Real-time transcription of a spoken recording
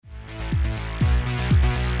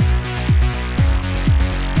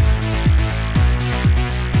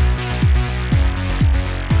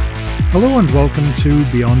Hello and welcome to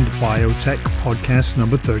Beyond Biotech podcast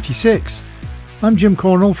number 36. I'm Jim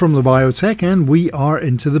Cornell from the Biotech and we are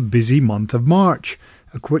into the busy month of March.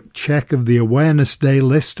 A quick check of the Awareness Day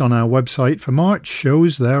list on our website for March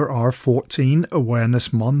shows there are 14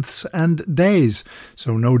 awareness months and days,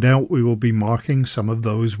 so no doubt we will be marking some of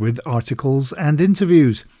those with articles and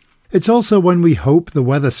interviews. It's also when we hope the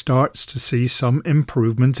weather starts to see some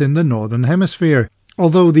improvement in the Northern Hemisphere.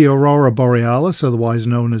 Although the Aurora Borealis, otherwise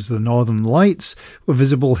known as the Northern Lights, were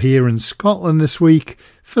visible here in Scotland this week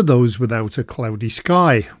for those without a cloudy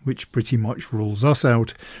sky, which pretty much rules us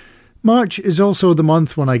out. March is also the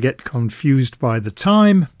month when I get confused by the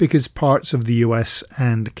time because parts of the US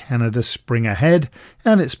and Canada spring ahead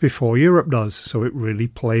and it's before Europe does, so it really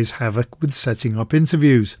plays havoc with setting up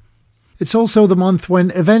interviews. It's also the month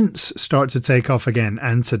when events start to take off again,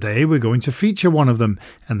 and today we're going to feature one of them,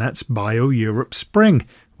 and that's Bio-Europe Spring,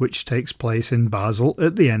 which takes place in Basel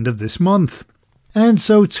at the end of this month. And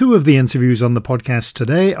so two of the interviews on the podcast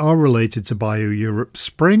today are related to Bio-Europe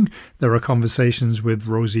Spring. There are conversations with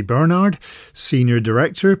Rosie Bernard, Senior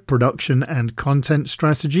Director, Production and Content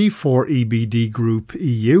Strategy for EBD Group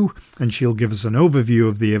EU, and she'll give us an overview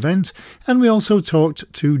of the event. And we also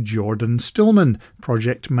talked to Jordan Stillman,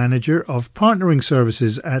 Project Manager of Partnering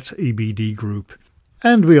Services at EBD Group.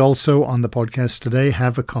 And we also, on the podcast today,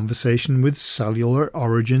 have a conversation with Cellular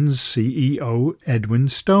Origins CEO Edwin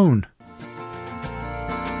Stone.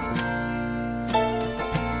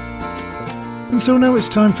 And so now it's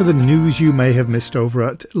time for the news you may have missed over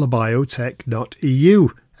at biotech.eu.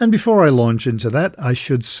 And before I launch into that, I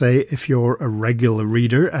should say if you're a regular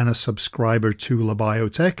reader and a subscriber to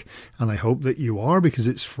Biotech, and I hope that you are because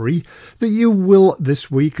it's free, that you will this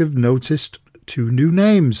week have noticed two new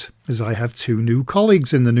names, as I have two new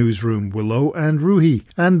colleagues in the newsroom, Willow and Ruhi,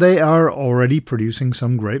 and they are already producing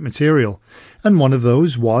some great material. And one of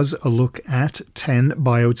those was a look at 10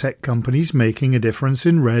 biotech companies making a difference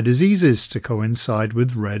in rare diseases to coincide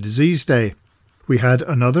with Rare Disease Day. We had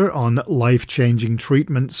another on life-changing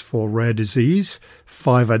treatments for rare disease,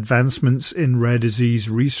 5 advancements in rare disease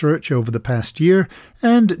research over the past year,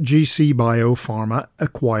 and GC Biopharma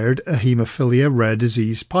acquired a haemophilia rare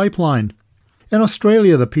disease pipeline. In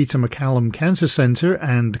Australia, the Peter MacCallum Cancer Centre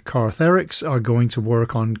and Cartherix are going to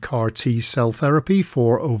work on CAR T-cell therapy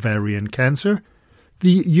for ovarian cancer.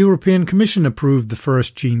 The European Commission approved the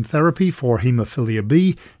first gene therapy for haemophilia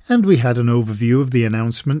B, and we had an overview of the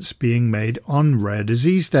announcements being made on Rare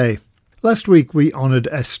Disease Day. Last week we honoured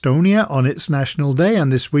Estonia on its National Day,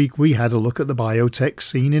 and this week we had a look at the biotech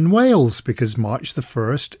scene in Wales, because March the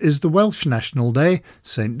 1st is the Welsh National Day,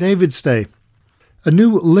 St David's Day. A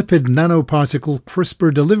new lipid nanoparticle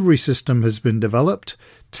CRISPR delivery system has been developed.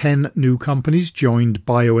 10 new companies joined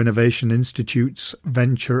Bioinnovation Institute's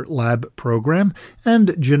Venture Lab program, and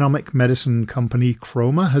genomic medicine company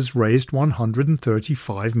Chroma has raised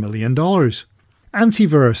 $135 million.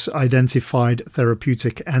 Antiverse identified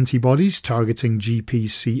therapeutic antibodies targeting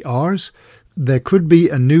GPCRs. There could be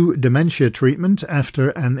a new dementia treatment after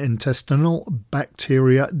an intestinal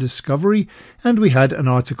bacteria discovery, and we had an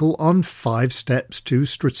article on 5 steps to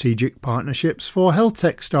strategic partnerships for health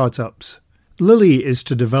tech startups. Lilly is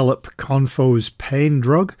to develop Confo's pain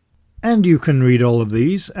drug, and you can read all of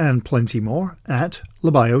these and plenty more at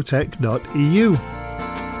biotech.eu.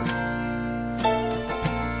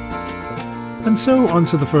 And so on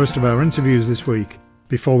to the first of our interviews this week.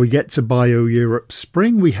 Before we get to Bio-Europe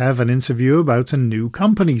Spring, we have an interview about a new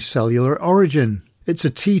company, Cellular Origin. It's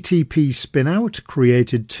a TTP spin-out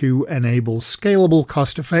created to enable scalable,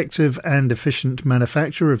 cost-effective and efficient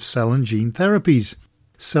manufacture of cell and gene therapies.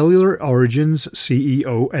 Cellular Origin's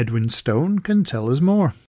CEO Edwin Stone can tell us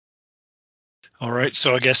more. All right,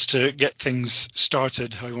 so I guess to get things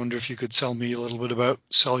started, I wonder if you could tell me a little bit about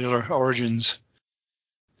Cellular Origins.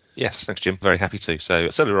 Yes, thanks, Jim. Very happy to. So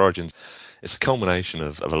Cellular Origins, it's a culmination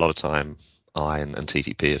of a lot of time I and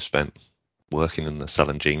TTP have spent working in the cell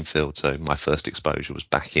and gene field. So my first exposure was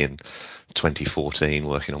back in 2014,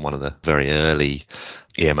 working on one of the very early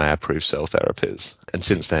EMA-approved cell therapies. And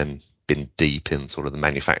since then, been deep in sort of the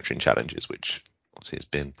manufacturing challenges, which obviously has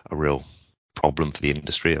been a real problem for the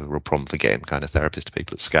industry, a real problem for getting kind of therapies to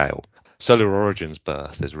people at scale. Cellular Origin's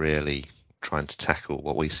birth is really trying to tackle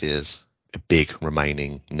what we see as a big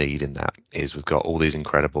remaining need in that is we've got all these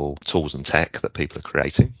incredible tools and tech that people are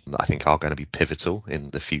creating that I think are going to be pivotal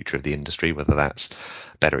in the future of the industry, whether that's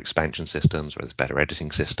better expansion systems, whether it's better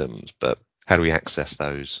editing systems, but how do we access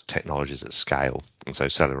those technologies at scale? And so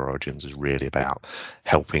Cellular Origins is really about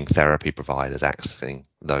helping therapy providers accessing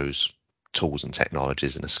those tools and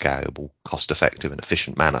technologies in a scalable, cost-effective and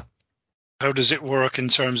efficient manner. How does it work in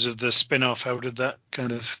terms of the spin-off? How did that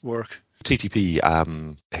kind of work?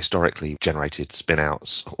 TTP historically generated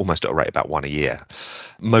spin-outs almost at a rate about one a year.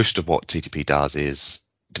 Most of what TTP does is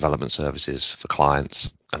development services for clients.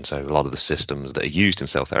 And so a lot of the systems that are used in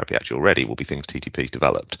cell therapy actually already will be things TTP's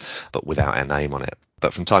developed, but without our name on it.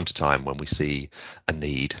 But from time to time, when we see a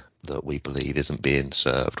need that we believe isn't being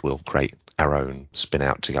served, we'll create our own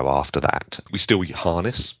spin-out to go after that. We still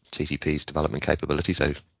harness TTP's development capability,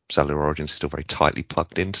 so Cellular Origins is still very tightly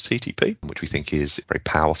plugged into TTP, which we think is very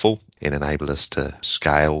powerful in enabling us to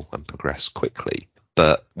scale and progress quickly.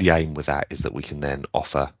 But the aim with that is that we can then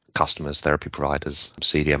offer customers, therapy providers,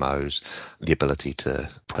 CDMOs, the ability to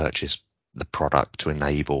purchase the product to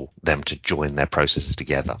enable them to join their processes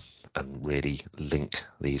together and really link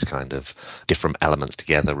these kind of different elements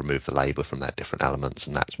together, remove the labor from that different elements.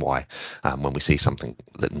 And that's why when we see something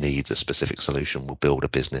that needs a specific solution, we'll build a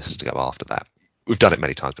business to go after that. We've done it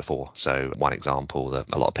many times before. So one example that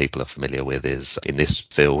a lot of people are familiar with is in this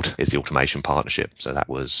field is the automation partnership. So that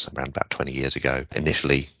was around about 20 years ago,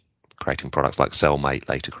 initially creating products like Cellmate,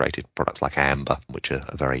 later created products like Amber, which are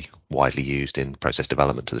very widely used in process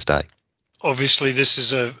development to this day. Obviously, this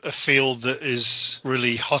is a field that is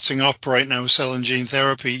really hotting up right now, cell and gene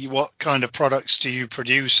therapy. What kind of products do you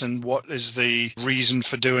produce, and what is the reason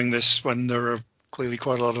for doing this when there are clearly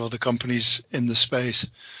quite a lot of other companies in the space?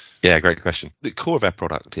 Yeah, great question. The core of our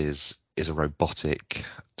product is a robotic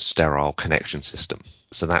sterile connection system.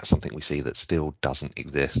 So that's something we see that still doesn't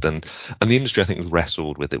exist. And the industry, I think, has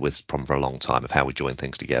wrestled with it with problem for a long time of how we join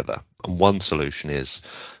things together. And one solution is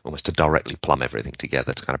almost to directly plumb everything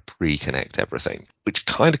together, to kind of pre-connect everything, which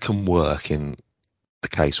kind of can work in the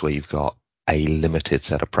case where you've got a limited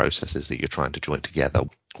set of processes that you're trying to join together.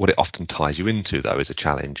 What it often ties you into, though, is a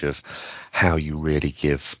challenge of how you really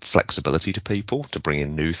give flexibility to people to bring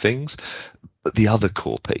in new things. But the other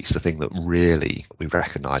core piece, the thing that really we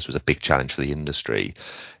recognise was a big challenge for the industry,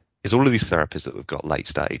 is all of these therapies that we've got late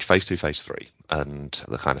stage, phase 2, phase 3, and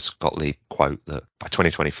the kind of Scott Lee quote that by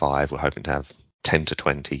 2025 we're hoping to have 10 to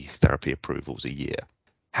 20 therapy approvals a year.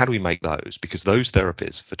 How do we make those? Because those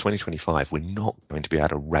therapies for 2025, we're not going to be able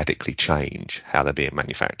to radically change how they're being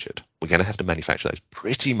manufactured. We're going to have to manufacture those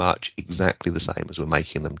pretty much exactly the same as we're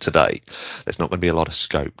making them today. There's not going to be a lot of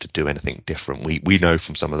scope to do anything different. We know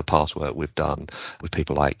from some of the past work we've done with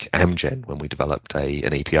people like Amgen when we developed an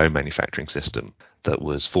EPO manufacturing system that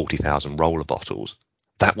was 40,000 roller bottles.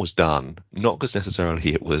 That was done not because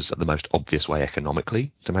necessarily it was the most obvious way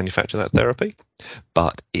economically to manufacture that therapy,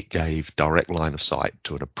 but it gave direct line of sight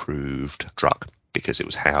to an approved drug because it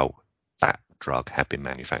was how that drug had been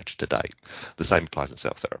manufactured to date. The same applies in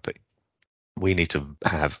cell therapy. We need to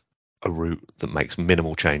have a route that makes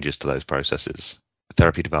minimal changes to those processes.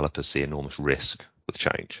 Therapy developers see enormous risk with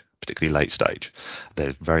change, particularly late stage.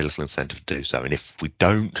 There's very little incentive to do so. And if we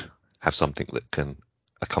don't have something that can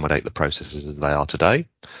accommodate the processes as they are today,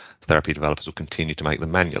 therapy developers will continue to make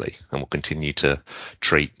them manually and will continue to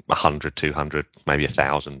treat 100, 200, maybe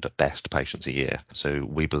 1,000 at best patients a year. So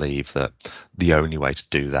we believe that the only way to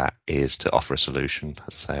do that is to offer a solution,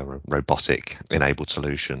 as I say, a robotic enabled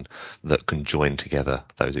solution that can join together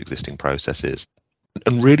those existing processes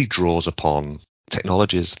and really draws upon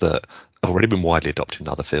technologies that have already been widely adopted in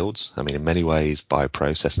other fields. I mean, in many ways,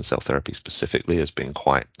 bioprocess and cell therapy specifically has been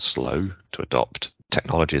quite slow to adopt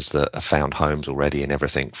technologies that have found homes already in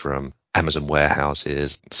everything from Amazon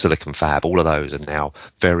warehouses, silicon fab. All of those are now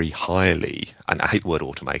very highly, and I hate the word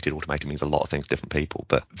automated. Automated means a lot of things to different people,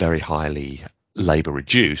 but very highly labor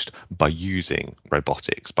reduced by using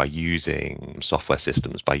robotics, by using software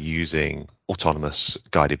systems, by using autonomous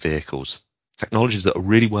guided vehicles, technologies that are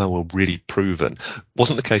really well, really proven.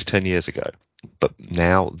 Wasn't the case 10 years ago. But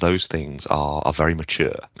now those things are very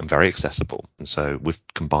mature and very accessible. And so we've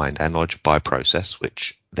combined our knowledge of bioprocess,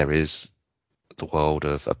 which there is the world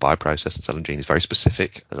of bioprocess and cell and gene is very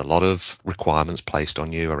specific. There's a lot of requirements placed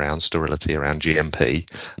on you around sterility, around GMP.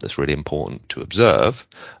 That's really important to observe.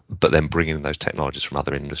 But then bringing in those technologies from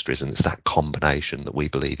other industries. And it's that combination that we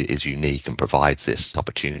believe is unique and provides this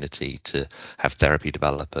opportunity to have therapy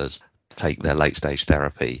developers take their late stage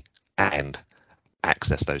therapy and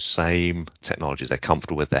access those same technologies they're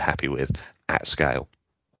comfortable with, they're happy with at scale.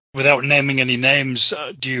 Without naming any names,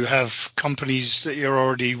 do you have companies that you're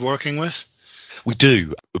already working with? We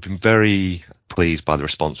do. We've been very pleased by the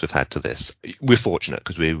response we've had to this. We're fortunate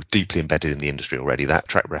because we're deeply embedded in the industry already. That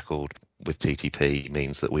track record with TTP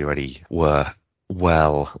means that we already were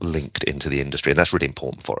well linked into the industry, and that's really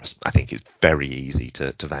important for us. I think it's very easy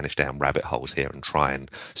to vanish down rabbit holes here and try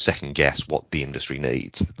and second guess what the industry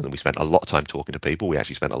needs. And we spent a lot of time talking to people. We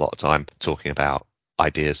actually spent a lot of time talking about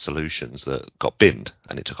ideas, solutions that got binned,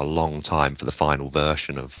 and it took a long time for the final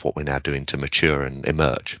version of what we're now doing to mature and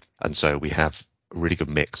emerge. And so we have a really good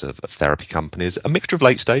mix of therapy companies, a mixture of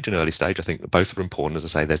late stage and early stage. I think both are important.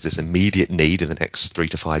 As I say, there's this immediate need in the next 3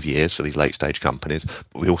 to 5 years for these late stage companies,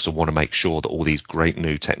 but we also want to make sure that all these great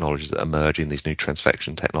new technologies that are emerging, these new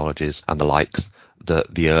transfection technologies and the likes,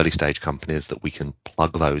 the early stage companies, that we can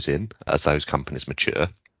plug those in as those companies mature.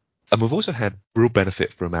 And we've also had real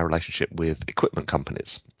benefit from our relationship with equipment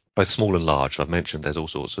companies, both small and large. I've mentioned there's all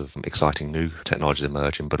sorts of exciting new technologies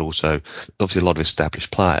emerging, but also obviously a lot of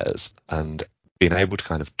established players. And being able to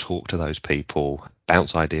kind of talk to those people,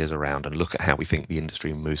 bounce ideas around and look at how we think the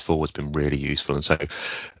industry moves forward has been really useful. And so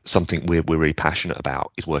something we're really passionate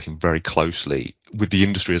about is working very closely with the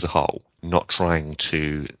industry as a whole, not trying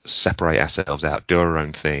to separate ourselves out, do our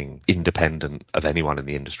own thing, independent of anyone in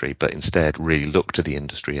the industry, but instead really look to the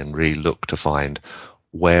industry and really look to find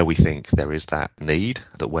where we think there is that need,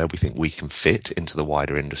 that where we think we can fit into the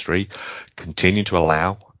wider industry, continue to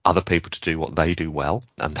allow other people to do what they do well.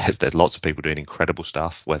 And there's lots of people doing incredible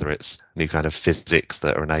stuff, whether it's new kind of physics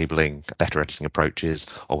that are enabling better editing approaches,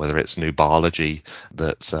 or whether it's new biology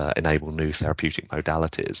that enable new therapeutic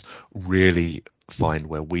modalities. Really find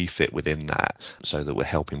where we fit within that so that we're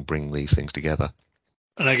helping bring these things together.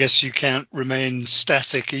 And I guess you can't remain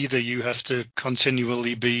static either. You have to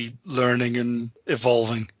continually be learning and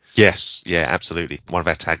evolving. Yes, yeah, absolutely. One of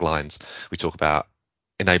our taglines, we talk about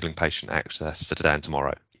enabling patient access for today and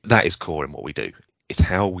tomorrow. That is core in what we do. It's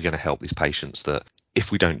how we're going to help these patients that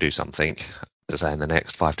if we don't do something, as I say, in the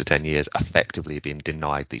next 5 to 10 years, effectively being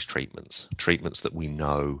denied these treatments that we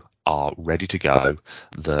know are ready to go,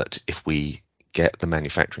 that if we get the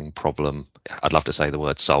manufacturing problem, I'd love to say the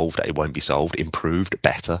word solved, it won't be solved, improved,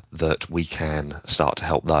 better, that we can start to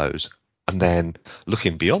help those. And then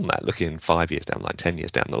looking beyond that, looking 5 years down the line, 10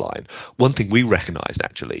 years down the line, one thing we recognised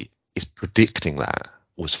actually is predicting that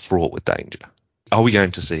was fraught with danger. Are we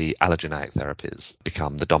going to see allogeneic therapies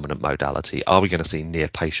become the dominant modality? Are we going to see near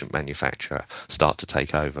patient manufacture start to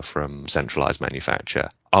take over from centralized manufacture?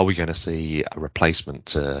 Are we going to see a replacement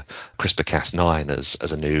to CRISPR-Cas9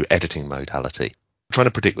 as a new editing modality? Trying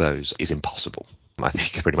to predict those is impossible. I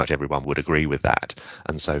think pretty much everyone would agree with that.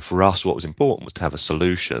 And so for us, what was important was to have a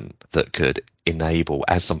solution that could enable,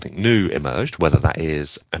 as something new emerged, whether that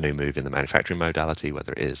is a new move in the manufacturing modality,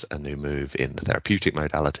 whether it is a new move in the therapeutic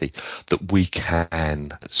modality, that we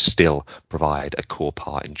can still provide a core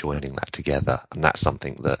part in joining that together. And that's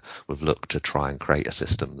something that we've looked to try and create a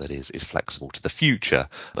system that is flexible to the future,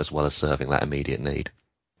 as well as serving that immediate need.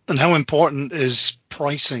 And how important is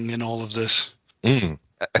pricing in all of this?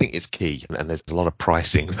 I think it's key, and there's a lot of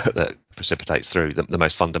pricing that precipitates through. The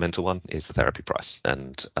most fundamental one is the therapy price,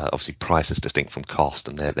 and obviously price is distinct from cost,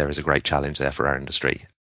 and there is a great challenge there for our industry.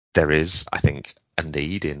 There is, I think, a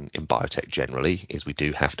need in biotech generally, is we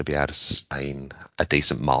do have to be able to sustain a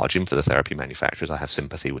decent margin for the therapy manufacturers. I have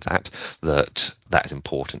sympathy with that is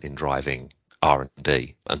important in driving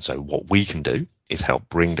R&D. And so what we can do is help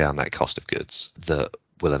bring down that cost of goods that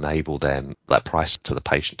will enable then that price to the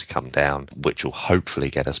patient to come down, which will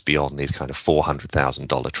hopefully get us beyond these kind of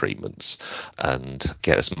 $400,000 treatments and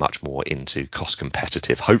get us much more into cost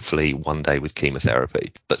competitive, hopefully one day with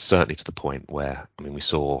chemotherapy, but certainly to the point where, we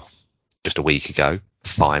saw just a week ago,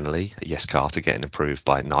 finally, Yescarta getting approved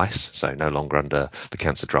by NICE, so no longer under the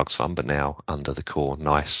Cancer Drugs Fund, but now under the core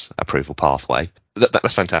NICE approval pathway.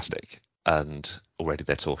 That's fantastic. And already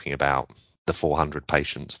they're talking about the 400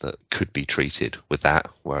 patients that could be treated with that,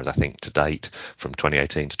 whereas I think to date, from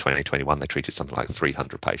 2018 to 2021, they treated something like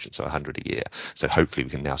 300 patients, so 100 a year. So hopefully we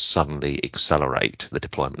can now suddenly accelerate the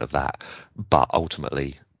deployment of that. But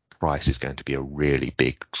ultimately, price is going to be a really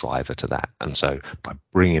big driver to that. And so by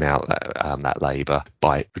bringing out that labour,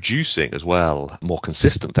 by producing as well more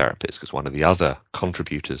consistent therapies, because one of the other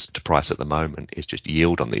contributors to price at the moment is just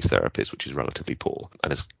yield on these therapies, which is relatively poor.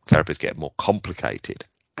 And as therapies get more complicated,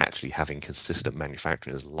 actually having consistent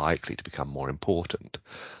manufacturing is likely to become more important.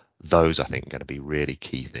 Those, I think, are going to be really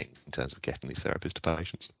key things in terms of getting these therapies to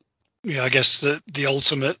patients. Yeah, I guess the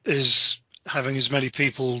ultimate is having as many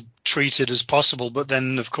people treated as possible. But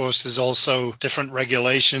then, of course, there's also different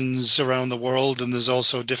regulations around the world, and there's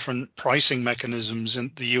also different pricing mechanisms.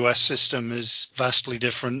 And the US system is vastly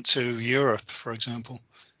different to Europe, for example.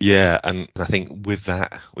 Yeah, and I think with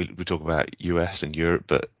that, we talk about US and Europe,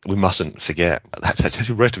 but we mustn't forget that's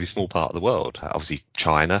actually a relatively small part of the world. Obviously,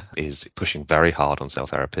 China is pushing very hard on cell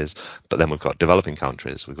therapies, but then we've got developing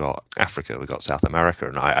countries, we've got Africa, we've got South America,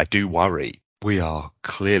 and I do worry we are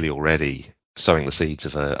clearly already sowing the seeds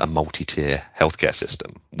of a multi-tier healthcare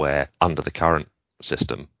system where under the current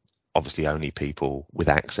system, obviously only people with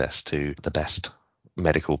access to the best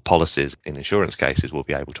medical policies in insurance cases will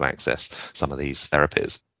be able to access some of these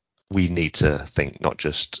therapies. We need to think not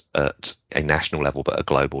just at a national level, but a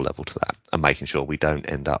global level to that, and making sure we don't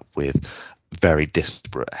end up with very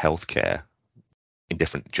disparate healthcare in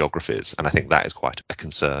different geographies. And I think that is quite a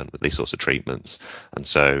concern with these sorts of treatments. And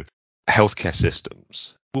so healthcare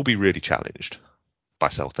systems will be really challenged by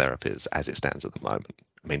cell therapies as it stands at the moment.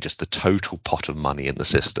 I mean, just the total pot of money in the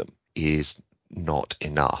system is not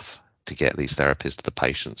enough to get these therapies to the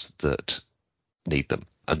patients that need them.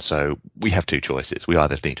 And so we have two choices. We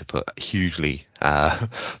either need to put hugely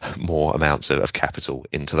more amounts of capital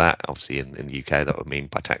into that. Obviously, in the UK, that would mean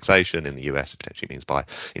by taxation. In the US, it potentially means by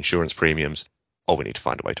insurance premiums. Or we need to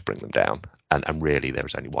find a way to bring them down. And really, there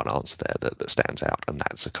is only one answer there that stands out, and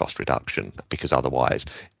that's a cost reduction, because otherwise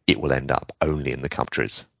it will end up only in the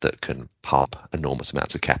countries that can pump enormous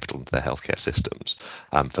amounts of capital into their healthcare systems.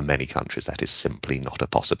 For many countries, that is simply not a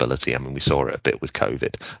possibility. I mean, we saw it a bit with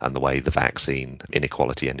COVID and the way the vaccine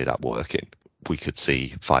inequality ended up working. We could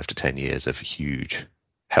see 5 to 10 years of huge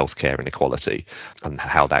healthcare inequality, and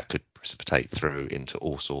how that could precipitate through into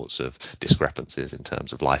all sorts of discrepancies in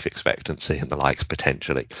terms of life expectancy and the likes,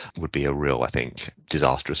 potentially would be a real, I think,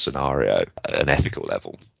 disastrous scenario at an ethical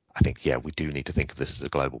level. I think, yeah, we do need to think of this as a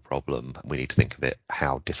global problem. We need to think of it,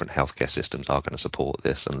 how different healthcare systems are going to support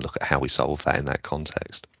this, and look at how we solve that in that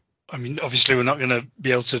context. I mean, obviously, we're not going to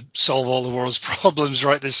be able to solve all the world's problems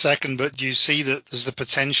right this second, but do you see that there's the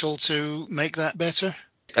potential to make that better?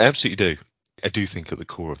 I absolutely do. I do think at the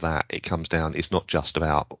core of that, it comes down, it's not just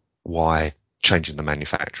about why changing the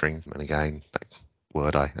manufacturing. And again, that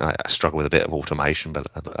word, I struggle with a bit of automation, but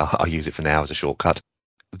I'll use it for now as a shortcut.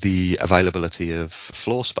 The availability of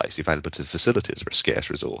floor space, the availability of facilities are a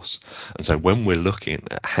scarce resource. And so when we're looking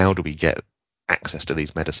at how do we get access to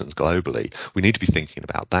these medicines globally, we need to be thinking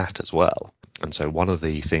about that as well. And so one of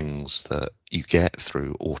the things that you get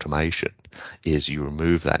through automation is you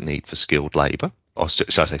remove that need for skilled labour, or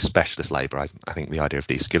should I say specialist labour. I think the idea of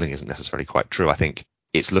de-skilling isn't necessarily quite true. I think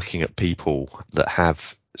it's looking at people that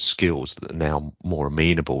have skills that are now more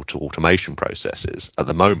amenable to automation processes. At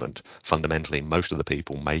the moment, fundamentally, most of the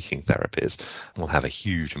people making therapies will have a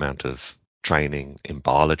huge amount of training in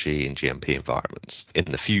biology, in GMP environments. In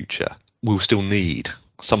the future, we'll still need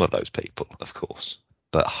some of those people, of course,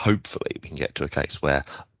 but hopefully we can get to a case where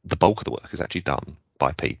the bulk of the work is actually done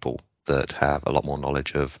by people that have a lot more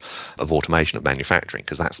knowledge of automation, of manufacturing,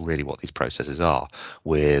 because that's really what these processes are,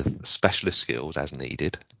 with specialist skills as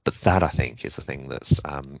needed. But that, I think, is the thing that's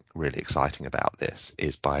really exciting about this,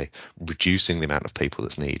 is by reducing the amount of people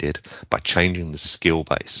that's needed, by changing the skill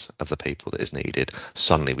base of the people that is needed,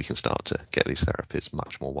 suddenly we can start to get these therapies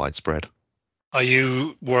much more widespread. Are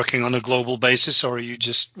you working on a global basis, or are you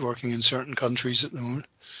just working in certain countries at the moment?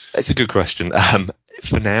 It's a good question.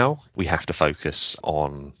 For now, we have to focus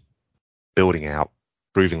on building out,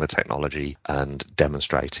 proving the technology, and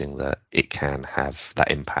demonstrating that it can have that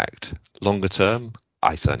impact. Longer term,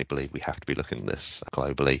 I certainly believe we have to be looking at this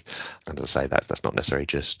globally. And as I say, that's not necessarily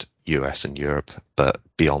just US and Europe, but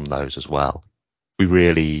beyond those as well. We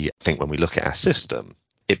really think when we look at our system,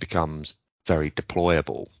 it becomes very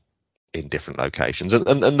deployable in different locations, and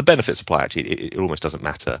the benefits apply. Actually, it almost doesn't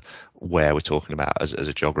matter where we're talking about as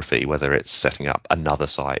a geography, whether it's setting up another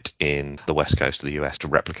site in the west coast of the US to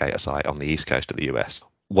replicate a site on the east coast of the US.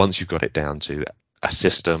 Once you've got it down to a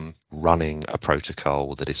system running a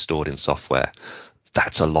protocol that is stored in software,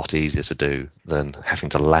 that's a lot easier to do than having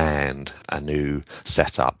to land a new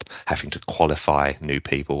setup, having to qualify new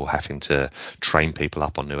people, having to train people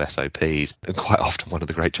up on new SOPs. And quite often one of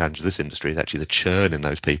the great challenges of this industry is actually the churn in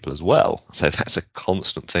those people as well. So that's a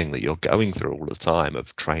constant thing that you're going through all the time,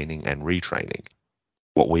 of training and retraining.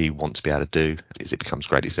 What we want to be able to do is it becomes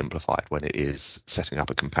greatly simplified when it is setting up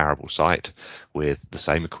a comparable site with the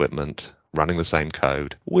same equipment, running the same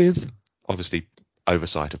code, with obviously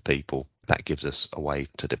oversight of people. That gives us a way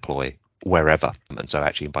to deploy wherever. And so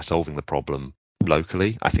actually, by solving the problem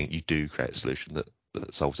locally, I think you do create a solution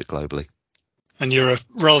that solves it globally. And you're a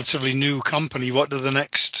relatively new company. What do the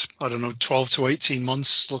next, 12 to 18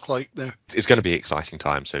 months look like there? It's going to be an exciting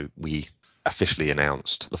time. So we officially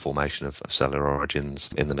announced the formation of Cellular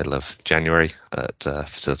Origins in the middle of January at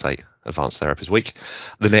Facilitate Advanced Therapies Week.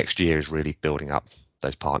 The next year is really building up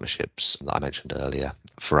those partnerships that I mentioned earlier.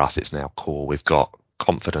 For us, it's now core. We've got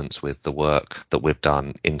confidence with the work that we've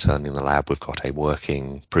done internally in the lab. We've got a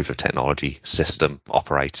working proof of technology system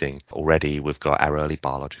operating already. We've got our early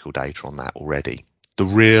biological data on that already. The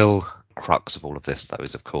real crux of all of this, though,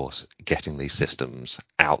 is, of course, getting these systems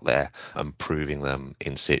out there and proving them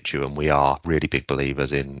in situ. And we are really big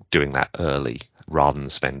believers in doing that early rather than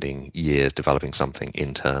spending years developing something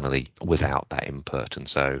internally without that input. And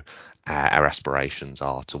so our aspirations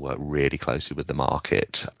are to work really closely with the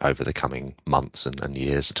market over the coming months and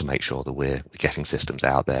years to make sure that we're getting systems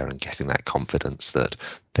out there and getting that confidence that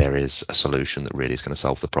there is a solution that really is going to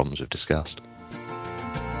solve the problems we've discussed.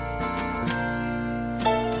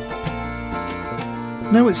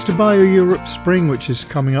 Now it's to BioEurope Spring, which is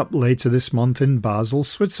coming up later this month in Basel,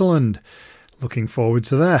 Switzerland. Looking forward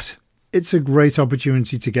to that. It's a great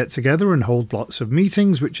opportunity to get together and hold lots of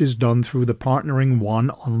meetings, which is done through the Partnering One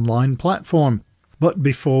online platform. But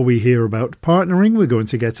before we hear about partnering, we're going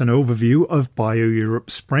to get an overview of BioEurope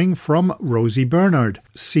Spring from Rosie Bernard,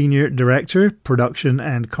 Senior Director, Production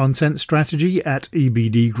and Content Strategy at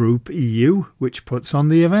EBD Group EU, which puts on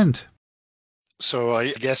the event. So I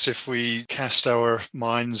guess if we cast our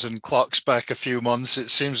minds and clocks back a few months, it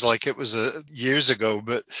seems like it was years ago,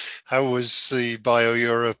 but how was the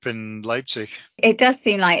BioEurope in Leipzig? It does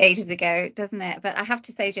seem like ages ago, doesn't it? But I have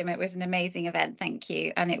to say, Jim, it was an amazing event. Thank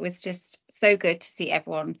you. And it was just so good to see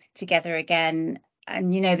everyone together again.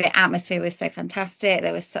 And, the atmosphere was so fantastic.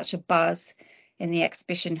 There was such a buzz in the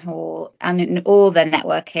exhibition hall and in all the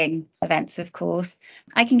networking events, of course.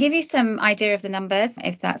 I can give you some idea of the numbers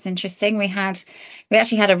if that's interesting. We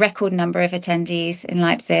actually had a record number of attendees in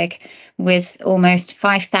Leipzig with almost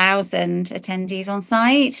 5,000 attendees on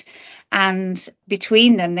site. And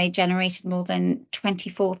between them, they generated more than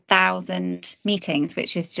 24,000 meetings,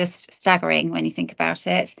 which is just staggering when you think about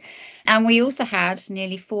it. And we also had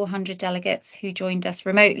nearly 400 delegates who joined us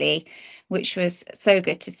remotely, which was so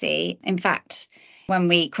good to see. In fact, when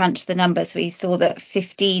we crunched the numbers, we saw that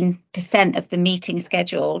 15% of the meetings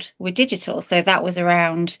scheduled were digital. So that was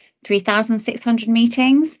around 3,600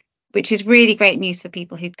 meetings, which is really great news for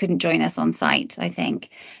people who couldn't join us on site, I think.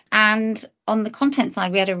 And on the content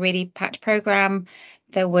side, we had a really packed program.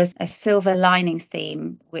 There was a silver linings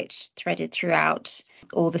theme, which threaded throughout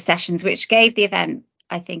all the sessions, which gave the event,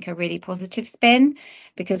 I think, a really positive spin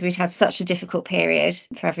because we'd had such a difficult period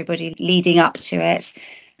for everybody leading up to it.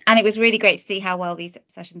 And it was really great to see how well these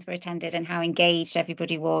sessions were attended and how engaged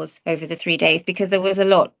everybody was over the 3 days, because there was a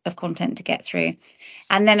lot of content to get through.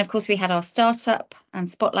 And then, of course, we had our startup and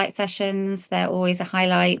spotlight sessions. They're always a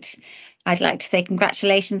highlight. I'd like to say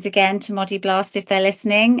congratulations again to Modi Blast if they're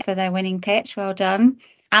listening for their winning pitch. Well done.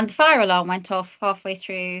 And the fire alarm went off halfway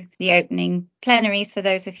through the opening plenaries for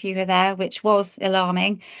those of you who were there, which was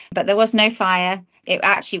alarming, but there was no fire. It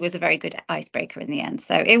actually was a very good icebreaker in the end.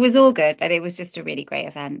 So it was all good, but it was just a really great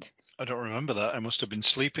event. I don't remember that. I must have been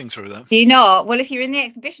sleeping through that. Do you not? Well, if you're in the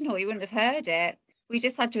exhibition hall, you wouldn't have heard it. We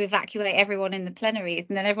just had to evacuate everyone in the plenaries,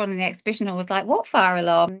 and then everyone in the exhibition hall was like, what fire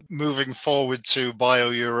alarm? Moving forward to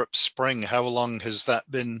BioEurope Spring, how long has that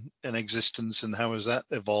been in existence and how has that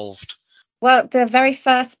evolved? Well, the very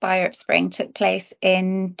first BioEurope Spring took place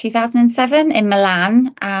in 2007 in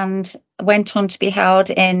Milan and went on to be held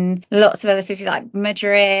in lots of other cities like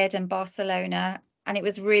Madrid and Barcelona. And it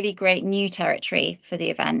was really great new territory for the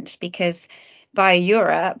event because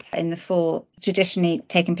BioEurope in the fall traditionally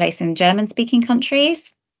taken place in German-speaking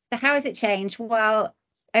countries. So how has it changed? Well,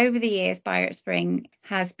 over the years, BioEurope Spring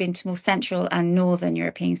has been to more central and northern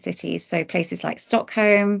European cities. So places like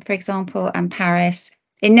Stockholm, for example, and Paris.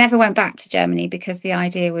 It never went back to Germany because the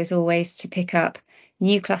idea was always to pick up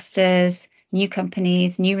new clusters, new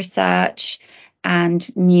companies, new research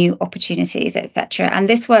and new opportunities, etc. And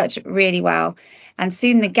this worked really well. And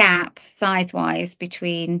soon the gap size-wise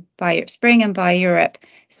between BioEurope Spring and BioEurope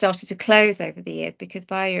started to close over the years because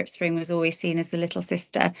BioEurope Spring was always seen as the little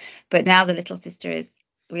sister. But now the little sister is,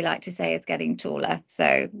 we like to say, is getting taller.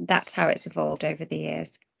 So that's how it's evolved over the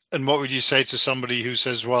years. And what would you say to somebody who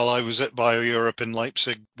says, well, I was at BioEurope in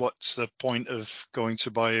Leipzig. What's the point of going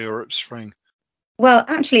to BioEurope Spring? Well,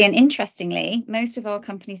 actually, and interestingly, most of our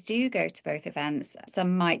companies do go to both events.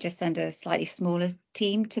 Some might just send a slightly smaller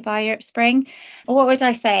team to BioEurope Spring. What would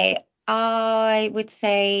I say? I would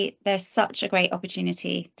say there's such a great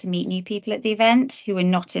opportunity to meet new people at the event who are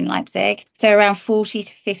not in Leipzig. So around 40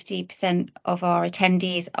 to 50% of our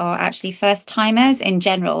attendees are actually first timers in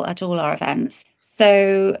general at all our events.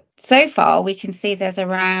 So far, we can see there's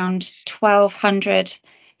around 1,200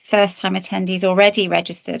 first-time attendees already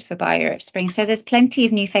registered for BioEurope Spring. So there's plenty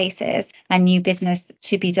of new faces and new business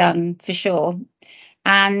to be done for sure.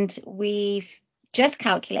 And we've just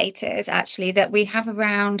calculated, actually, that we have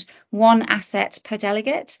around one asset per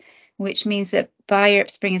delegate, which means that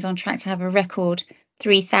BioEurope Spring is on track to have a record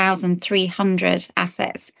 3,300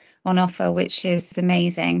 assets on offer, which is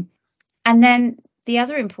amazing. And then The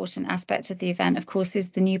other important aspect of the event, of course,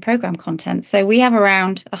 is the new program content. So we have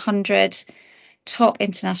around 100 top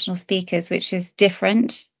international speakers, which is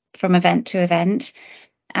different from event to event.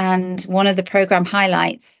 And one of the program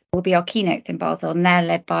highlights will be our keynotes in Basel, and they're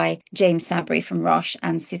led by James Sabry from Roche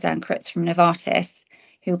and Suzanne Krutz from Novartis,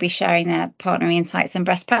 who will be sharing their partnering insights and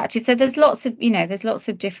best practice. So there's lots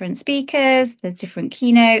of different speakers, there's different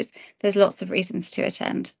keynotes, there's lots of reasons to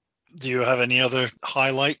attend. Do you have any other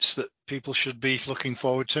highlights that people should be looking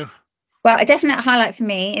forward to? Well, a definite highlight for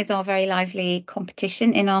me is our very lively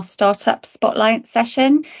competition in our startup spotlight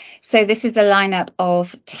session. So this is a lineup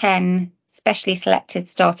of 10 specially selected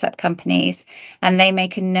startup companies, and they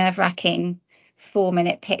make a nerve-wracking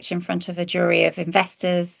 4-minute pitch in front of a jury of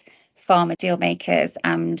investors, pharma deal makers,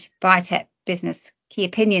 and biotech business key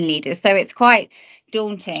opinion leaders. So it's quite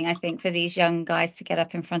daunting, I think, for these young guys to get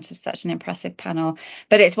up in front of such an impressive panel.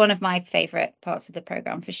 But it's one of my favourite parts of the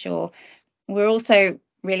programme for sure. We're also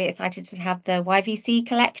really excited to have the YVC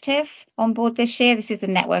Collective on board this year. This is a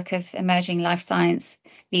network of emerging life science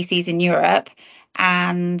VCs in Europe,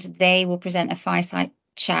 and they will present a fireside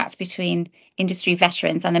chat between industry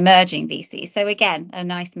veterans and emerging VCs. So again, a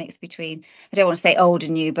nice mix between, I don't want to say old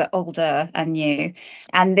and new, but older and new.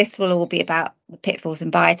 And this will all be about the pitfalls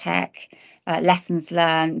in biotech, lessons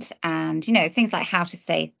learned, and, things like how to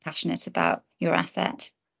stay passionate about your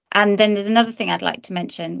asset. And then there's another thing I'd like to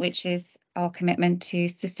mention, which is our commitment to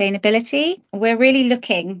sustainability. We're really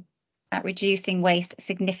looking at reducing waste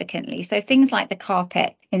significantly. So things like the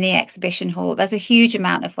carpet in the exhibition hall, there's a huge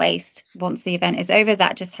amount of waste. Once the event is over,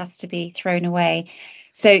 that just has to be thrown away.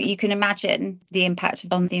 So you can imagine the impact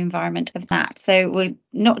on the environment of that. So we're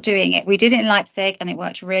not doing it. We did it in Leipzig and it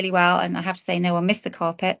worked really well. And I have to say, no one missed the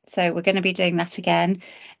carpet. So we're going to be doing that again.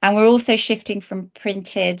 And we're also shifting from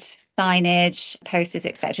printed signage, posters,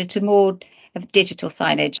 etc., to more of digital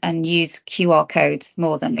signage and use QR codes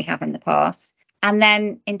more than we have in the past. And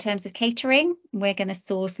then in terms of catering, we're going to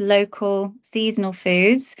source local seasonal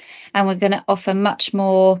foods, and we're going to offer much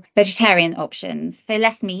more vegetarian options. So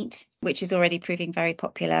less meat, which is already proving very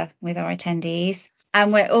popular with our attendees.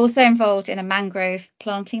 And we're also involved in a mangrove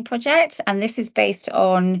planting project. And this is based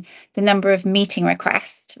on the number of meeting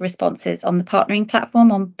request responses on the partnering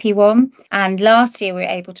platform on P1. And last year, we were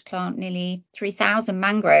able to plant nearly 3,000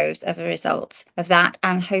 mangroves as a result of that,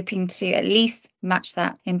 and hoping to at least match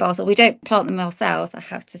that in Basel. We don't plant them ourselves, I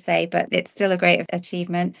have to say, but it's still a great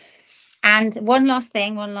achievement. And one last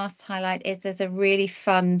highlight is there's a really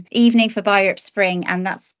fun evening for BioEurope Spring, and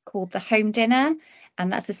that's called the Home Dinner.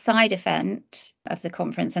 And that's a side event of the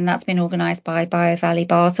conference, and that's been organised by BioValley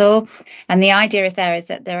Basel. And the idea is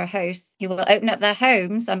that there are hosts who will open up their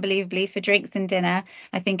homes, unbelievably, for drinks and dinner,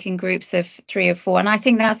 I think in groups of 3 or 4. And I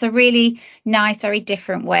think that's a really nice, very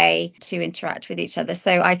different way to interact with each other.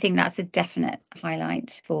 So I think that's a definite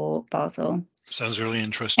highlight for Basel. Sounds really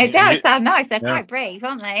interesting. It does sound nice. They're quite brave,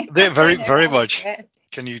 aren't they? They're very, very much.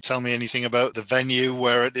 Can you tell me anything about the venue,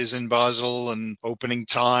 where it is in Basel, and opening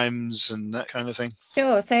times and that kind of thing?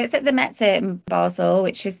 Sure. So it's at the Messe in Basel,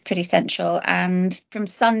 which is pretty central. And from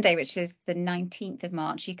Sunday, which is the 19th of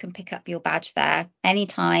March, you can pick up your badge there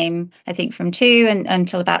anytime, I think from 2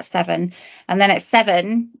 until about 7. And then at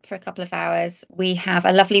 7, for a couple of hours, we have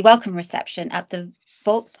a lovely welcome reception at the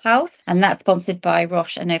Volkshaus, and that's sponsored by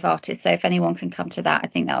Roche and Novartis. So if anyone can come to that, I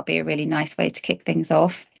think that would be a really nice way to kick things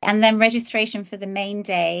off. And then registration for the main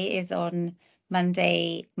day is on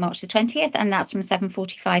Monday, March the 20th, and that's from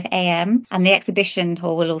 7:45 a.m. And the exhibition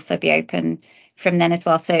hall will also be open from then as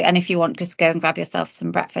well. So, and if you want, just go and grab yourself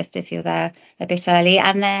some breakfast if you're there a bit early.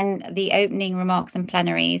 And then the opening remarks and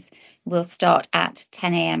plenaries will start at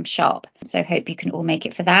 10 a.m. sharp. So hope you can all make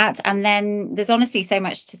it for that. And then there's honestly so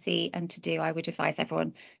much to see and to do. I would advise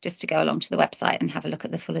everyone just to go along to the website and have a look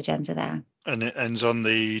at the full agenda there. And it ends on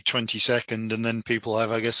the 22nd, and then people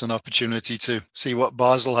have, I guess, an opportunity to see what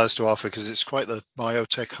Basel has to offer, because it's quite the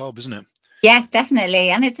biotech hub, isn't it? Yes, definitely.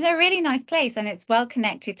 And it's in a really nice place, and it's well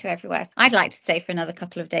connected to everywhere. I'd like to stay for another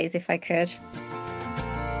couple of days if I could.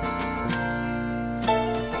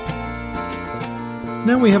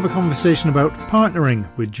 Now we have a conversation about partnering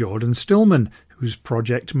with Jordan Stillman, who's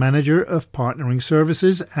Project Manager of Partnering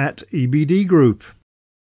Services at EBD Group.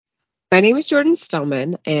 My name is Jordan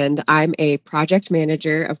Stillman, and I'm a Project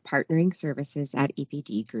Manager of Partnering Services at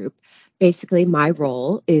EBD Group. Basically, my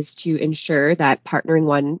role is to ensure that Partnering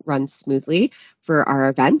One runs smoothly for our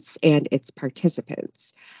events and its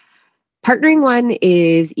participants. Partnering One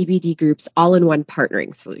is EBD Group's all-in-one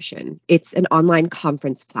partnering solution. It's an online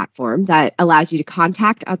conference platform that allows you to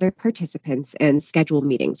contact other participants and schedule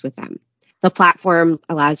meetings with them. The platform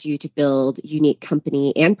allows you to build unique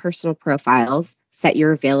company and personal profiles, set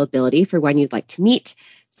your availability for when you'd like to meet,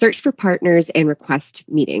 search for partners, and request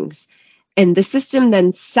meetings. And the system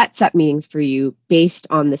then sets up meetings for you based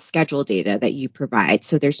on the schedule data that you provide.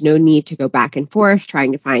 So there's no need to go back and forth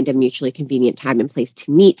trying to find a mutually convenient time and place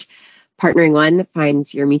to meet. Partnering One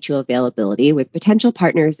finds your mutual availability with potential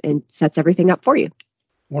partners and sets everything up for you.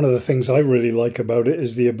 One of the things I really like about it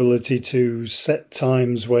is the ability to set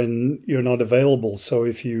times when you're not available. So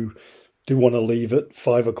if you do want to leave at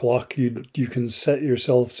 5 o'clock, you can set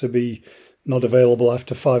yourself to be not available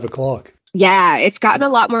after 5 o'clock. Yeah, it's gotten a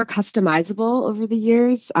lot more customizable over the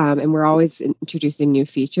years, and we're always introducing new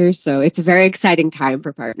features. So it's a very exciting time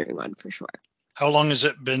for Partnering One for sure. How long has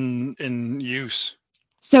it been in use?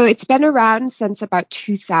 So it's been around since about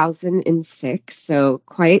 2006, so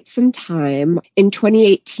quite some time. In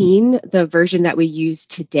 2018, the version that we use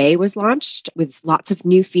today was launched with lots of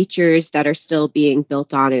new features that are still being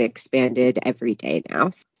built on and expanded every day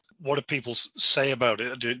now. What do people say about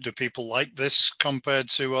it? Do people like this compared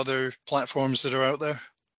to other platforms that are out there?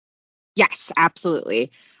 Yes,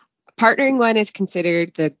 absolutely. Partnering One is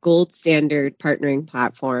considered the gold standard partnering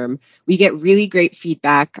platform. We get really great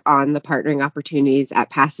feedback on the partnering opportunities at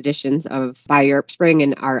past editions of BioEurope Spring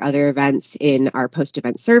and our other events in our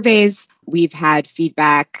post-event surveys. We've had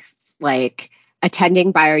feedback like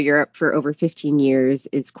attending BioEurope for over 15 years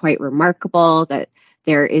is quite remarkable, that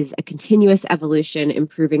there is a continuous evolution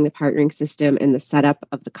improving the partnering system and the setup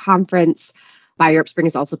of the conference. BioEurope Spring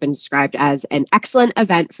has also been described as an excellent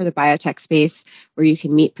event for the biotech space where you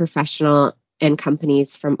can meet professional and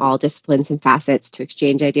companies from all disciplines and facets to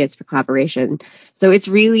exchange ideas for collaboration. So it's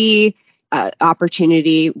really an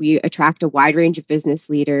opportunity. We attract a wide range of business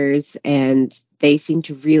leaders, and they seem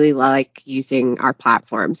to really like using our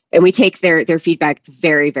platforms. And we take their feedback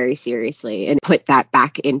very, very seriously and put that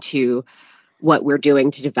back into what we're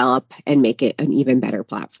doing to develop and make it an even better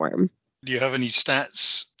platform. Do you have any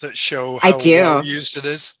stats that show how well used it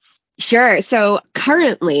is? Sure. So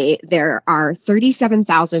currently there are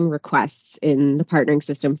 37,000 requests in the partnering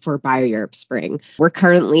system for BioEurope Spring. We're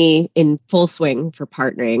currently in full swing for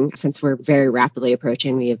partnering since we're very rapidly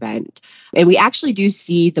approaching the event. And we actually do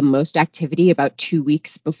see the most activity about 2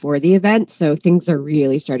 weeks before the event. So things are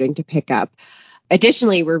really starting to pick up.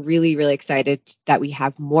 Additionally, we're really, really excited that we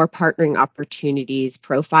have more partnering opportunities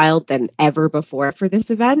profiled than ever before for this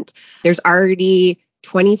event. There's already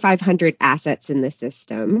 2,500 assets in the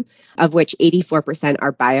system, of which 84%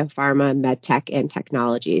 are biopharma, medtech, and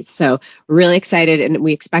technologies. So we're really excited, and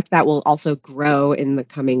we expect that will also grow in the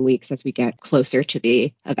coming weeks as we get closer to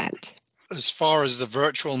the event. As far as the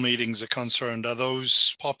virtual meetings are concerned, are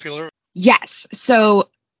those popular? Yes. So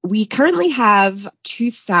we currently have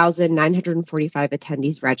 2,945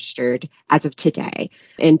 attendees registered as of today,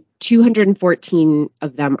 and 214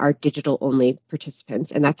 of them are digital-only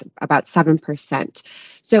participants, and that's about 7%.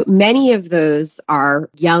 So many of those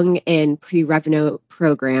are young and pre-revenue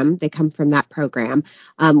program. They come from that program,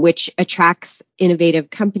 which attracts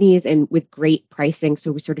innovative companies and with great pricing.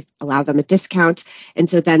 So we sort of allow them a discount. And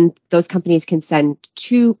so then those companies can send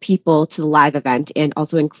 2 people to the live event and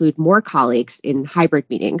also include more colleagues in hybrid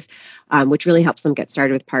meetings, which really helps them get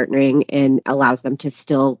started with partnering and allows them to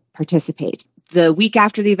still participate. The week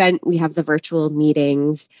after the event, we have the virtual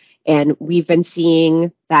meetings, and we've been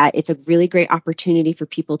seeing that it's a really great opportunity for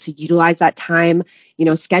people to utilize that time. You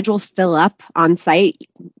know, schedules fill up on site,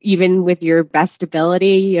 even with your best ability.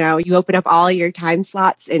 You know, you open up all your time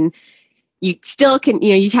slots and you still can,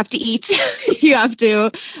 you have to eat, you have to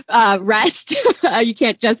rest. You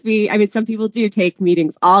can't just some people do take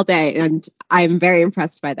meetings all day, and I'm very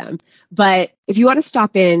impressed by them. But if you want to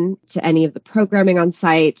stop in to any of the programming on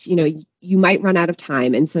site, you might run out of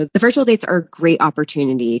time. And so the virtual dates are a great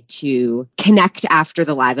opportunity to connect after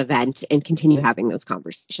the live event and continue having those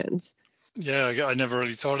conversations. Yeah, I never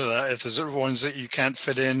really thought of that. If there's ones that you can't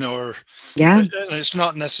fit in, or yeah, it's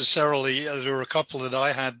not necessarily. There were a couple that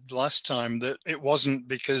I had last time that it wasn't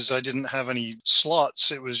because I didn't have any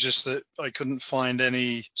slots. It was just that I couldn't find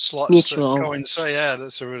any slots mutual that coincide. Yeah,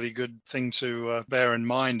 that's a really good thing to bear in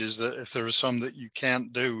mind. Is that if there are some that you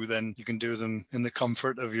can't do, then you can do them in the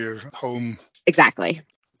comfort of your home. Exactly.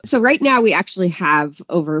 So right now we actually have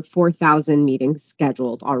over 4,000 meetings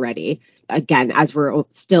scheduled already. Again, as we're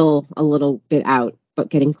still a little bit out, but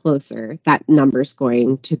getting closer, that number's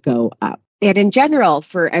going to go up. And in general,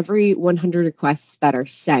 for every 100 requests that are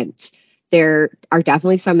sent, there are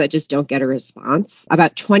definitely some that just don't get a response.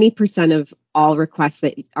 About 20% of all requests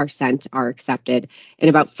that are sent are accepted, and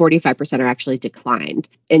about 45% are actually declined.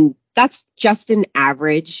 And that's just an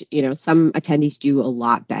average. Some attendees do a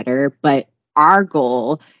lot better, but our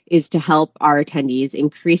goal is to help our attendees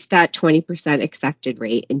increase that 20% accepted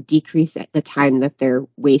rate and decrease the time that they're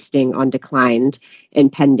wasting on declined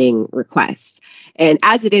and pending requests. And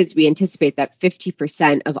as it is, we anticipate that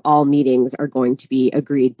 50% of all meetings are going to be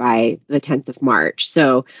agreed by the 10th of March.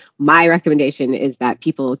 So my recommendation is that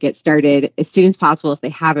people get started as soon as possible if they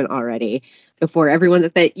haven't already, before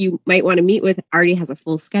everyone that you might want to meet with already has a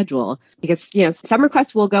full schedule. Because, some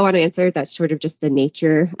requests will go unanswered. That's sort of just the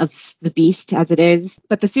nature of the beast as it is.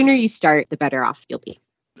 But the sooner you start, the better off you'll be.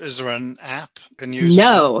 Is there an app you can use?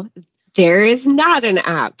 No, there is not an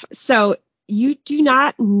app. So you do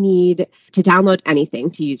not need to download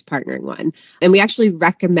anything to use Partnering One. And we actually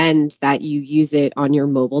recommend that you use it on your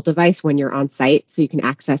mobile device when you're on site so you can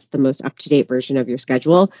access the most up-to-date version of your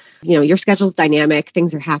schedule. Your schedule's dynamic,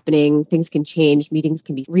 things are happening, things can change, meetings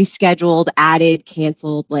can be rescheduled, added,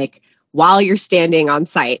 canceled, while you're standing on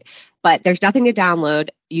site. But there's nothing to download.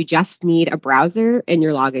 You just need a browser and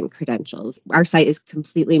your login credentials. Our site is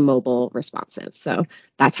completely mobile responsive. So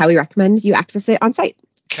that's how we recommend you access it on site.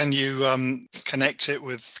 Can you connect it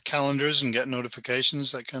with calendars and get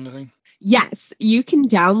notifications, that kind of thing? Yes, you can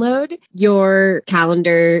download your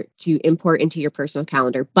calendar to import into your personal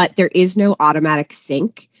calendar, but there is no automatic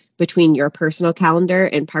sync between your personal calendar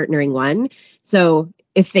and Partnering One. So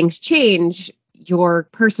if things change, your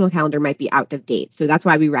personal calendar might be out of date. So that's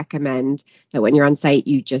why we recommend that when you're on site,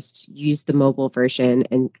 you just use the mobile version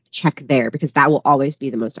and check there, because that will always be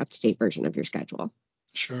the most up-to-date version of your schedule.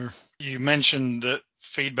 Sure. You mentioned that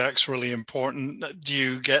feedback's really important. Do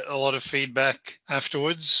you get a lot of feedback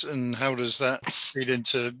afterwards? And how does that feed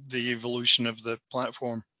into the evolution of the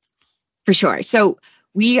platform? For sure. So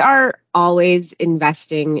we are always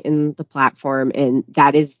investing in the platform, and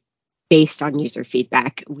that is based on user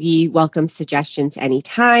feedback. We welcome suggestions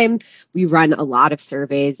anytime. We run a lot of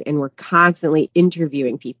surveys, and we're constantly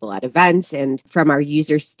interviewing people at events and from our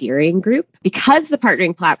user steering group. Because the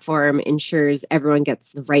partnering platform ensures everyone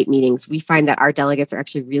gets the right meetings, we find that our delegates are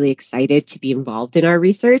actually really excited to be involved in our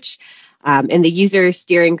research. And the user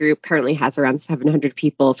steering group currently has around 700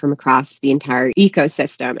 people from across the entire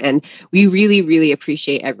ecosystem. And we really, really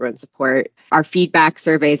appreciate everyone's support. Our feedback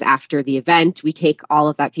surveys after the event, we take all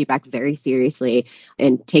of that feedback very seriously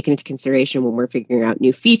and take it into consideration when we're figuring out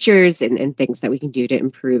new features and things that we can do to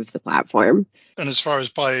improve the platform. And as far as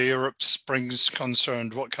BioEurope Spring's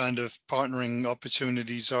concerned, what kind of partnering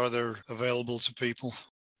opportunities are there available to people?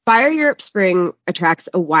 BioEurope Spring attracts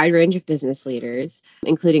a wide range of business leaders,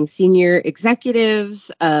 including senior executives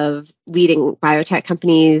of leading biotech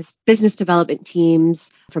companies, business development teams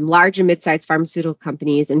from large and mid-sized pharmaceutical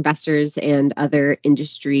companies, investors, and other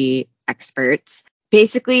industry experts.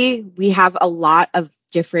 Basically, we have a lot of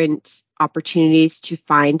different opportunities to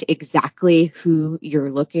find exactly who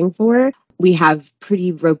you're looking for. We have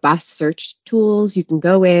pretty robust search tools. You can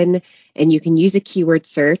go in and you can use a keyword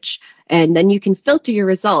search, and then you can filter your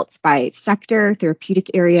results by sector, therapeutic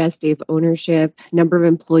area, state of ownership, number of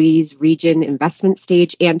employees, region, investment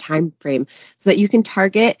stage, and time frame, so that you can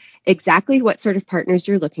target exactly what sort of partners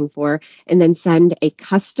you're looking for and then send a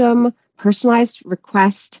custom personalized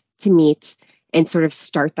request to meet and sort of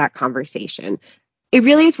start that conversation. It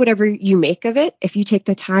really is whatever you make of it. If you take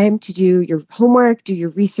the time to do your homework, do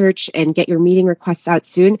your research, and get your meeting requests out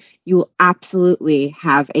soon, you will absolutely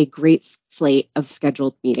have a great slate of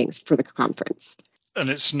scheduled meetings for the conference. And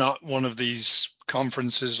it's not one of these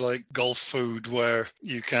conferences like Gulf Food where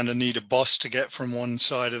you kind of need a bus to get from one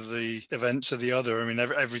side of the event to the other. I mean,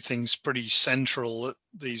 everything's pretty central at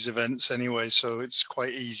these events anyway, so it's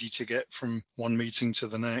quite easy to get from one meeting to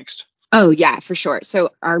the next. Oh, yeah, for sure.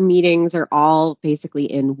 So our meetings are all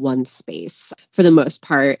basically in one space. For the most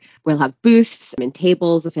part, we'll have booths and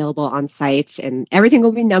tables available on site, and everything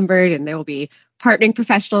will be numbered, and there will be partnering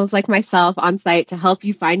professionals like myself on site to help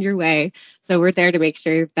you find your way. So we're there to make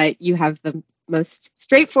sure that you have the most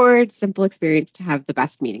straightforward, simple experience to have the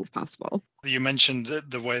best meetings possible. You mentioned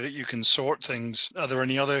the way that you can sort things. Are there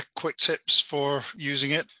any other quick tips for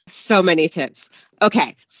using it? So many tips.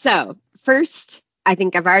 Okay, so first, I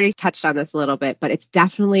think I've already touched on this a little bit, but it's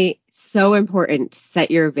definitely so important to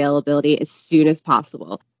set your availability as soon as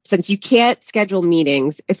possible. Since you can't schedule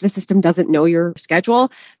meetings if the system doesn't know your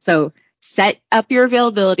schedule, so set up your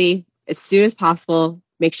availability as soon as possible.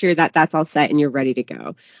 Make sure that that's all set and you're ready to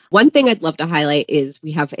go. One thing I'd love to highlight is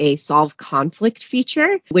we have a solve conflict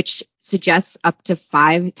feature, which suggests up to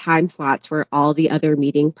 5 time slots where all the other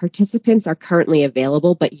meeting participants are currently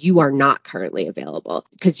available, but you are not currently available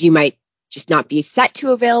because you might just not be set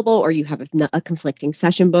to available, or you have a conflicting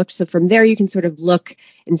session booked. So from there, you can sort of look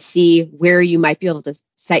and see where you might be able to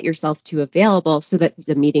set yourself to available so that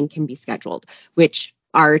the meeting can be scheduled, which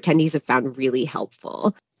our attendees have found really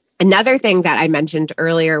helpful. Another thing that I mentioned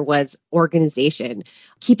earlier was organization.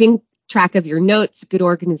 Keeping track of your notes, good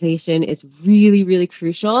organization is really, really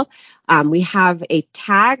crucial. We have a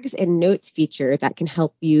tags and notes feature that can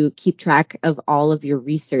help you keep track of all of your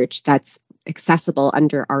research that's accessible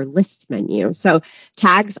under our lists menu. So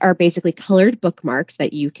tags are basically colored bookmarks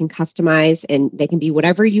that you can customize, and they can be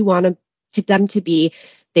whatever you want them to be.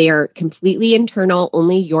 They are completely internal,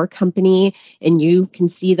 only your company, and you can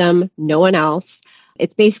see them, no one else.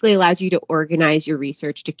 It basically allows you to organize your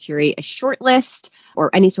research to curate a short list or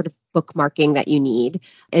any sort of bookmarking that you need.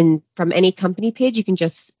 And from any company page, you can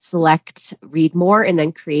just select read more and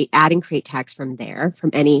then add and create tags from there, from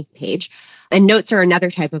any page. And notes are another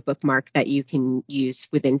type of bookmark that you can use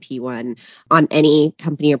within P1. On any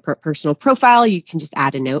company or personal profile, you can just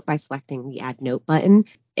add a note by selecting the add note button.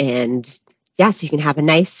 And so you can have a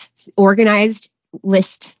nice organized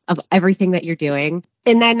list of everything that you're doing.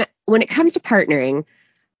 And then when it comes to partnering,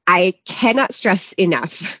 I cannot stress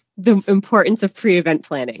enough the importance of pre-event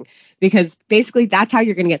planning, because basically that's how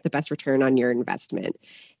you're going to get the best return on your investment.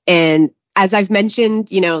 And as I've mentioned,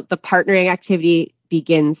 the partnering activity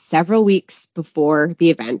begins several weeks before the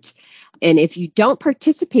event. And if you don't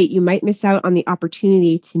participate, you might miss out on the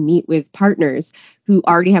opportunity to meet with partners who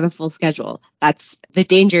already have a full schedule. That's the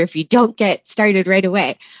danger if you don't get started right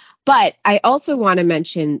away. But I also want to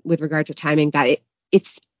mention, with regard to timing, that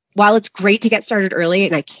while it's great to get started early,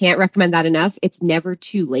 and I can't recommend that enough, it's never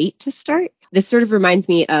too late to start. This sort of reminds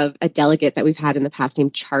me of a delegate that we've had in the past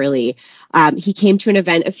named Charlie. He came to an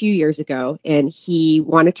event a few years ago, and he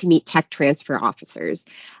wanted to meet tech transfer officers.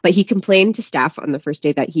 But he complained to staff on the first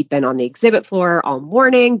day that he'd been on the exhibit floor all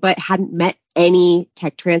morning, but hadn't met any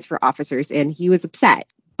tech transfer officers, and he was upset.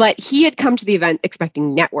 But he had come to the event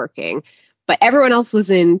expecting networking, but everyone else was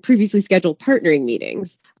in previously scheduled partnering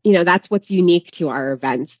meetings. That's what's unique to our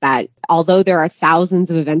events, that although there are thousands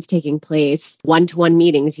of events taking place, one-to-one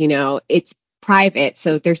meetings, it's private,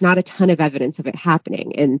 so there's not a ton of evidence of it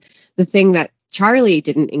happening. And the thing that Charlie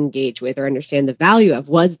didn't engage with or understand the value of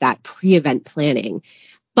was that pre-event planning.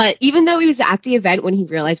 But even though he was at the event, when he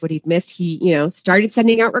realized what he'd missed, he, started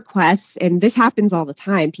sending out requests. And this happens all the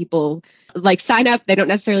time. People sign up, they don't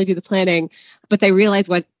necessarily do the planning, but they realize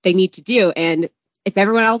what they need to do. And if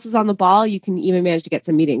everyone else is on the ball, you can even manage to get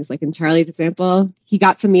some meetings. Like in Charlie's example, he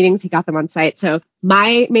got some meetings, he got them on site. So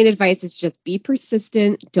my main advice is just be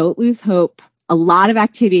persistent, don't lose hope. A lot of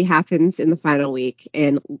activity happens in the final week,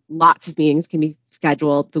 and lots of meetings can be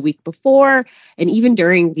scheduled the week before and even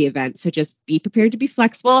during the event. So just be prepared to be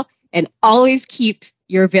flexible and always keep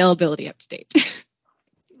your availability up to date.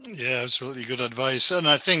 Yeah, absolutely good advice. And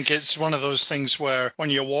I think it's one of those things where when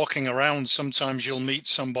you're walking around, sometimes you'll meet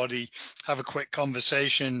somebody, have a quick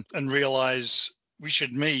conversation and realize we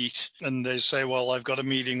should meet. And they say, well, I've got a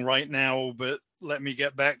meeting right now, but let me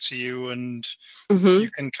get back to you. And you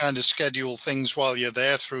can kind of schedule things while you're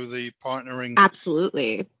there through the partnering.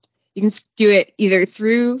 Absolutely. You can do it either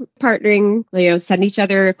through partnering, send each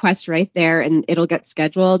other a request right there and it'll get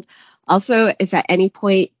scheduled. Also, if at any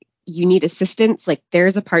point you need assistance,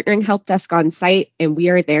 there's a partnering help desk on site and we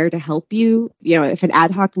are there to help you. If an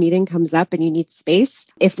ad hoc meeting comes up and you need space,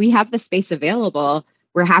 if we have the space available,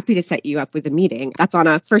 we're happy to set you up with a meeting. That's on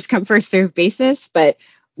a first come, first serve basis, but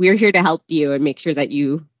we're here to help you and make sure that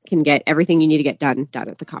you can get everything you need to get done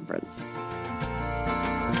at the conference.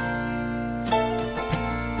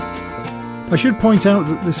 I should point out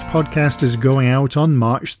that this podcast is going out on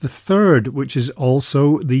March the 3rd, which is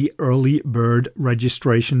also the early bird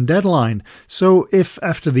registration deadline. So if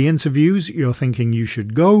after the interviews you're thinking you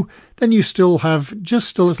should go, then you still have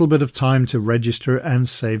just a little bit of time to register and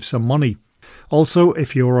save some money. Also,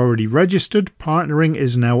 if you're already registered, partnering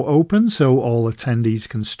is now open, so all attendees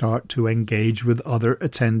can start to engage with other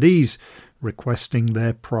attendees, requesting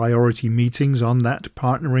their priority meetings on that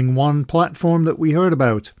Partnering One platform that we heard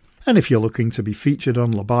about. And if you're looking to be featured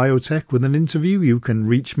on Biotech with an interview, you can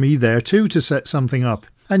reach me there too to set something up.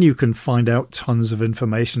 And you can find out tons of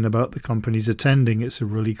information about the companies attending. It's a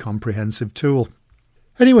really comprehensive tool.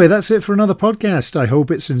 Anyway, that's it for another podcast. I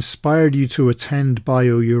hope it's inspired you to attend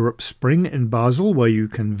BioEurope Spring in Basel, where you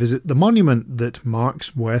can visit the monument that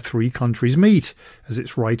marks where three countries meet, as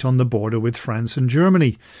it's right on the border with France and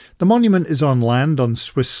Germany. The monument is on land on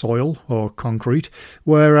Swiss soil, or concrete,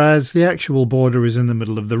 whereas the actual border is in the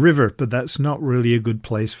middle of the river, but that's not really a good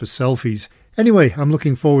place for selfies. Anyway, I'm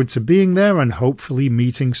looking forward to being there and hopefully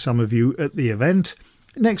meeting some of you at the event.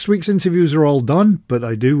 Next week's interviews are all done, but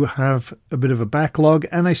I do have a bit of a backlog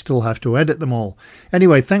and I still have to edit them all.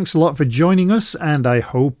 Anyway, thanks a lot for joining us, and I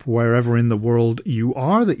hope wherever in the world you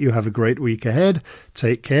are that you have a great week ahead.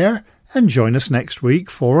 Take care and join us next week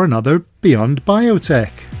for another Beyond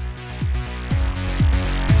Biotech.